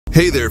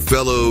Hey there,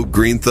 fellow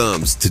green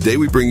thumbs. Today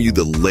we bring you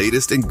the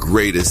latest and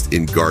greatest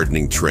in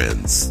gardening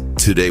trends.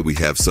 Today we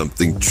have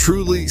something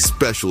truly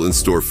special in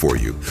store for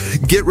you.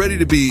 Get ready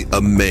to be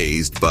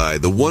amazed by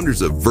the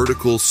wonders of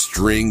vertical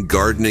string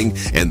gardening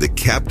and the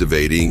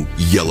captivating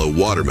yellow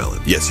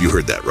watermelon. Yes, you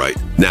heard that right.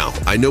 Now,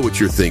 I know what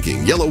you're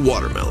thinking. Yellow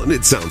watermelon,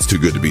 it sounds too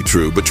good to be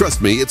true, but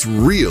trust me, it's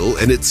real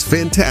and it's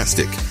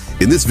fantastic.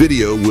 In this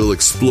video, we'll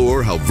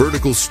explore how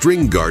vertical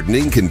string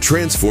gardening can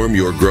transform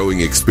your growing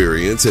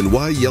experience and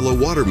why yellow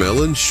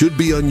watermelon should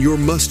be on your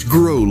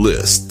must-grow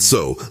list.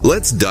 So,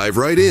 let's dive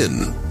right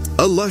in.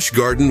 A lush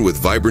garden with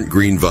vibrant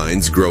green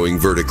vines growing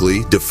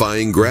vertically,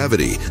 defying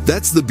gravity.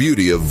 That's the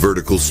beauty of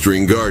vertical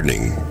string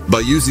gardening.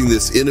 By using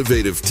this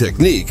innovative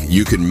technique,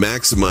 you can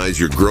maximize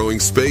your growing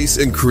space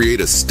and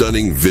create a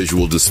stunning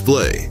visual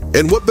display.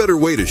 And what better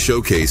way to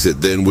showcase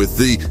it than with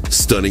the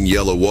stunning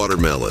yellow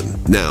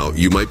watermelon? Now,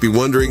 you might be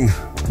wondering,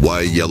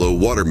 why yellow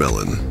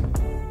watermelon?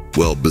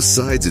 Well,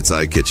 besides its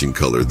eye-catching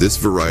color, this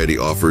variety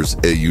offers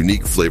a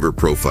unique flavor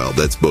profile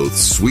that's both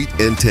sweet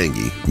and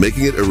tangy,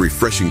 making it a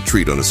refreshing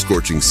treat on a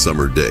scorching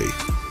summer day.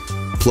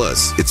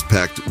 Plus, it's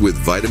packed with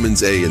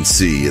vitamins A and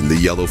C, and the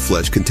yellow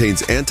flesh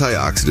contains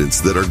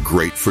antioxidants that are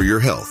great for your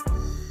health.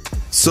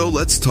 So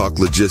let's talk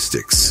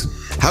logistics.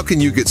 How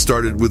can you get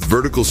started with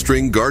vertical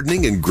string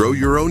gardening and grow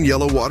your own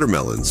yellow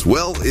watermelons?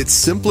 Well, it's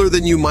simpler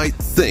than you might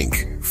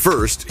think.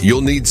 First,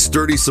 you'll need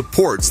sturdy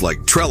supports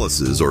like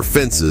trellises or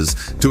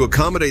fences to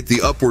accommodate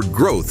the upward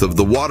growth of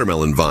the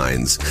watermelon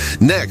vines.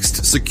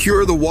 Next,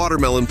 secure the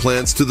watermelon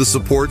plants to the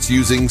supports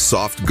using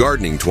soft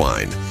gardening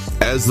twine.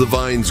 As the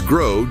vines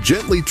grow,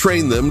 gently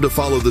train them to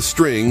follow the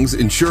strings,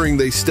 ensuring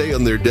they stay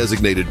on their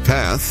designated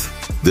path.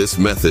 This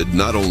method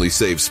not only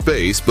saves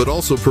space, but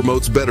also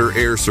promotes better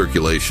air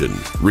circulation,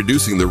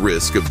 reducing the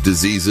risk of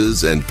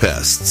diseases and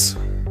pests.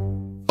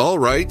 All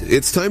right,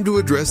 it's time to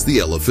address the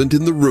elephant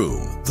in the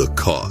room, the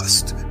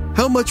cost.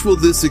 How much will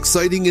this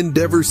exciting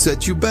endeavor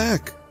set you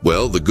back?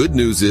 Well, the good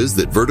news is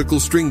that vertical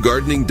string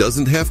gardening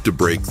doesn't have to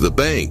break the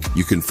bank.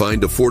 You can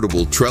find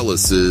affordable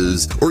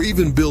trellises or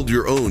even build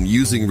your own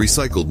using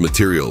recycled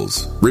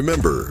materials.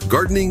 Remember,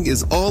 gardening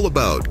is all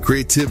about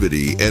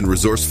creativity and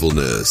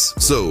resourcefulness,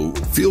 so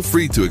feel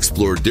free to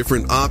explore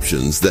different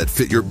options that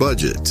fit your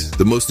budget.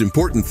 The most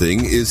important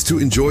thing is to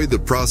enjoy the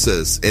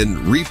process and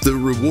reap the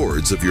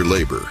rewards of your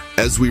labor.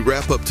 As we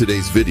wrap up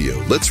today's video,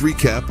 let's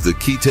recap the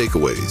key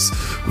takeaways.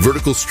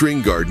 Vertical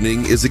string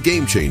gardening is a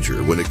game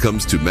changer when it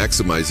comes to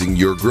maximizing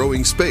your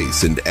growing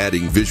space and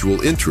adding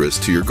visual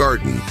interest to your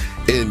garden.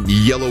 And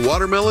yellow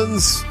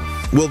watermelons?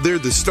 Well, they're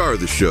the star of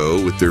the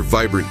show with their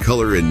vibrant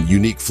color and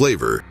unique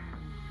flavor.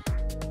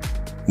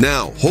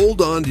 Now,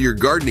 hold on to your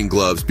gardening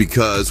gloves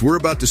because we're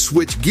about to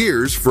switch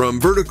gears from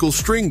vertical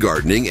string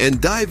gardening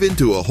and dive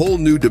into a whole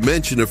new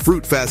dimension of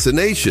fruit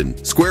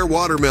fascination, square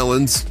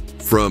watermelons.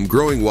 From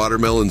growing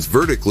watermelons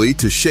vertically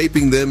to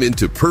shaping them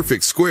into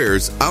perfect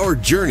squares, our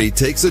journey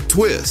takes a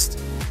twist.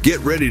 Get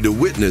ready to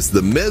witness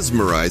the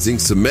mesmerizing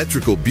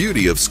symmetrical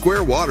beauty of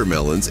square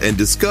watermelons and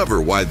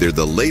discover why they're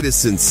the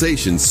latest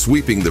sensation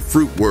sweeping the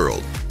fruit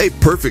world. A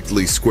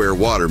perfectly square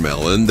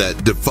watermelon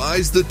that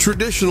defies the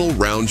traditional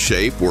round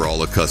shape we're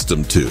all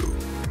accustomed to.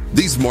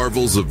 These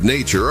marvels of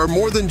nature are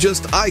more than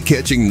just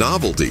eye-catching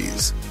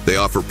novelties. They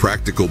offer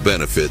practical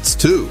benefits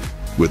too.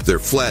 With their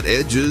flat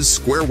edges,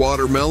 square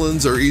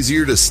watermelons are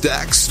easier to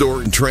stack,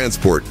 store, and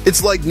transport.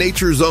 It's like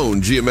nature's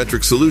own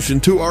geometric solution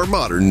to our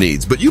modern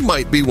needs. But you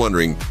might be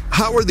wondering,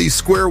 how are these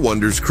square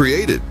wonders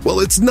created? Well,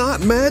 it's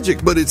not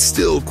magic, but it's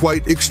still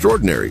quite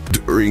extraordinary.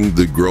 During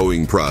the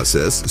growing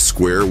process,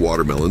 square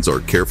watermelons are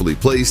carefully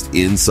placed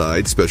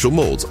inside special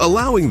molds,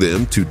 allowing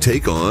them to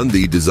take on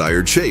the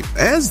desired shape.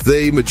 As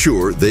they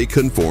mature, they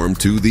conform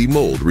to the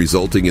mold,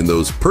 resulting in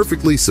those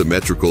perfectly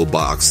symmetrical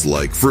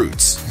box-like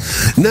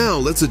fruits. Now,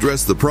 let's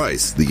address the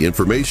price, the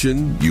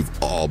information you've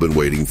all been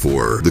waiting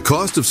for. The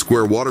cost of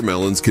square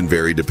watermelons can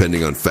vary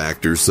depending on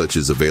factors such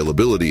as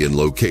availability and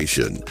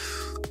location.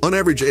 On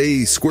average,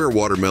 a square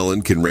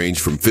watermelon can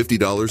range from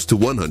 $50 to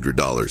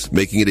 $100,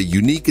 making it a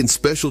unique and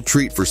special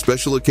treat for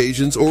special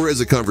occasions or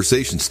as a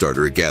conversation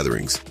starter at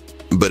gatherings.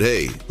 But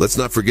hey, let's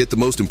not forget the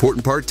most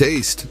important part,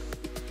 taste.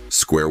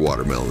 Square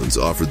watermelons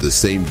offer the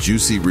same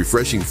juicy,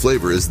 refreshing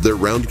flavor as their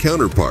round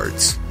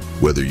counterparts.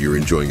 Whether you're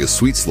enjoying a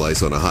sweet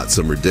slice on a hot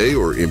summer day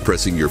or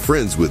impressing your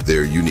friends with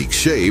their unique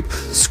shape,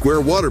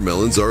 square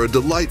watermelons are a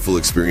delightful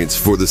experience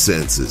for the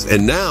senses.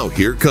 And now,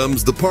 here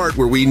comes the part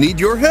where we need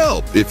your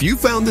help. If you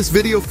found this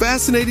video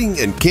fascinating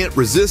and can't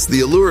resist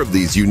the allure of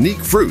these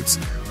unique fruits,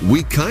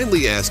 we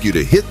kindly ask you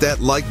to hit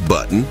that like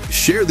button,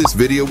 share this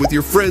video with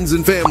your friends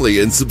and family,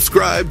 and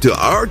subscribe to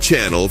our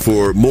channel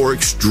for more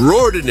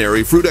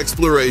extraordinary fruit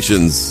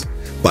explorations.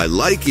 By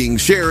liking,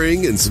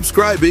 sharing, and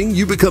subscribing,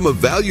 you become a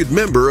valued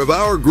member of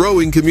our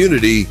growing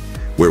community,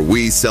 where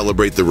we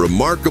celebrate the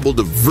remarkable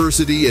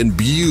diversity and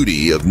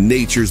beauty of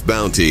nature's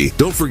bounty.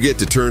 Don't forget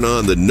to turn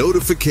on the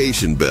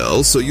notification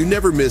bell so you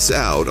never miss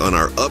out on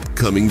our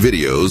upcoming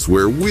videos,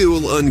 where we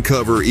will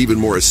uncover even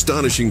more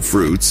astonishing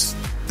fruits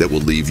that will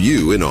leave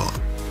you in awe.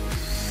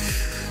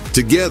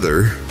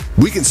 Together,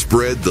 We can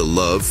spread the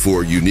love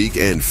for unique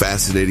and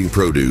fascinating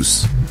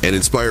produce and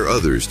inspire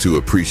others to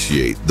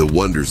appreciate the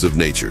wonders of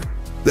nature.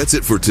 That's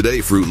it for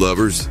today, fruit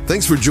lovers.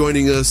 Thanks for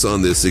joining us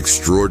on this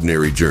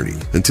extraordinary journey.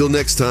 Until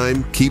next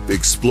time, keep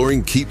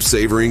exploring, keep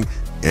savoring,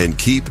 and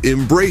keep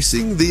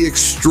embracing the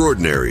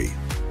extraordinary.